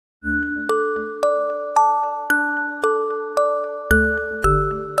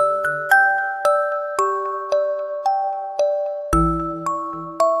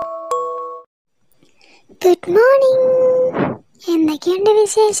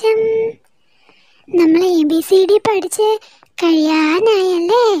വിശേഷം? നമ്മൾ ABCD പഠിച്ച്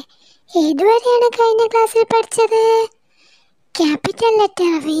കഴിയാനായല്ലേ? ഏതുവരെയാണ് കഴിഞ്ഞ ക്ലാസ്സിൽ പഠിച്ചത്? Capital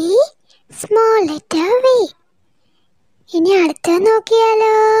letter V, small letter V. ഇനി അടുത്തത്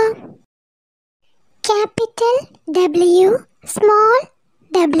നോക്കിയാലോ? Capital W, small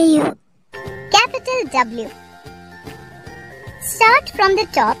W. Capital W. Start from the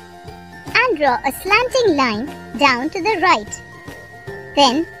top and draw a slanting line down to the right,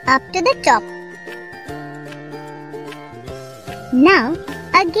 then up to the top. Now,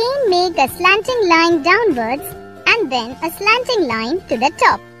 again make a slanting line downwards and then a slanting line to the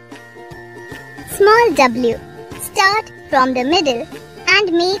top. Small w. Start from the middle and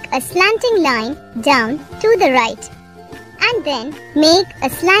make a slanting line down to the right, and then make a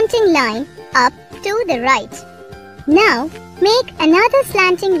slanting line up to the right. Now, make another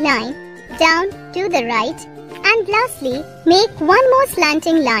slanting line down to the right, and lastly, make one more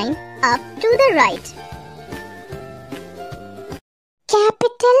slanting line up to the right.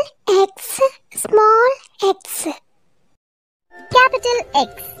 Capital X, small x. Capital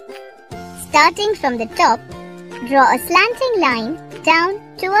X. Starting from the top, draw a slanting line down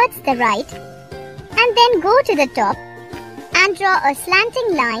towards the right, and then go to the top and draw a slanting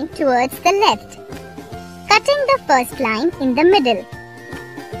line towards the left, cutting the first line in the middle.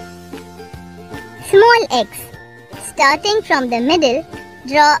 Small x. Starting from the middle,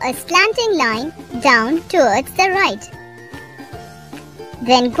 draw a slanting line down towards the right.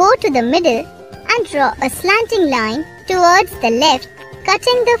 Then go to the middle and draw a slanting line towards the left,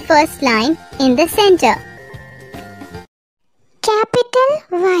 cutting the first line in the center. Capital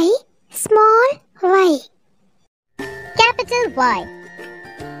Y, small y. Capital Y.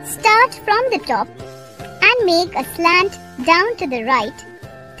 Start from the top and make a slant down to the right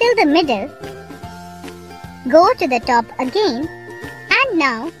till the middle. Go to the top again and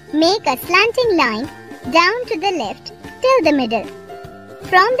now make a slanting line down to the left till the middle.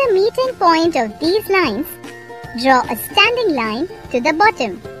 From the meeting point of these lines, draw a standing line to the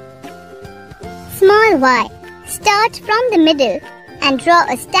bottom. Small y. Start from the middle and draw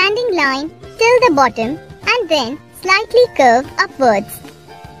a standing line till the bottom and then slightly curve upwards.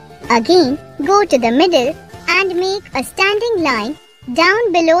 Again, go to the middle and make a standing line down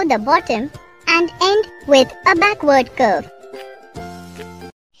below the bottom and end with a backward curve.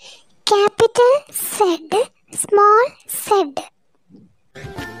 Capital Z, small z.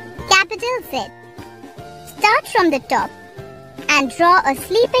 Capital Z. Start from the top and draw a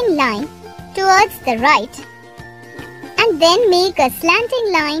sleeping line towards the right, and then make a slanting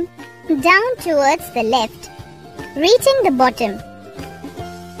line down towards the left, reaching the bottom.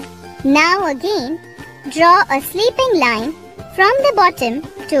 Now again, draw a sleeping line from the bottom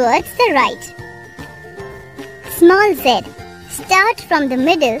towards the right. Small z. Start from the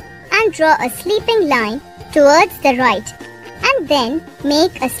middle and draw a sleeping line towards the right, and then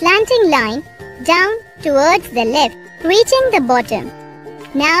make a slanting line down towards the left, reaching the bottom.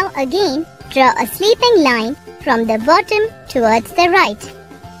 Now again, draw a sleeping line from the bottom towards the right.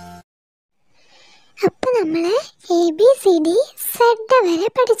 അപ്പോൾ നമ്മൾ ABCD Z വരെ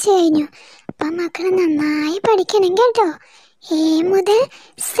പഠിച്ചു കഴിഞ്ഞു. അപ്പം മക്കൾ നന്നായി പഠിക്കണം കേട്ടോ. A മുതൽ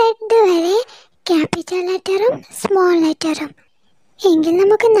Z വരെ ക്യാപിറ്റൽ ലെറ്ററും സ്മോൾ ലെറ്ററും. എങ്കിൽ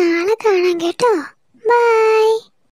നമുക്ക് നാളെ കാണാം കേട്ടോ. ബൈ.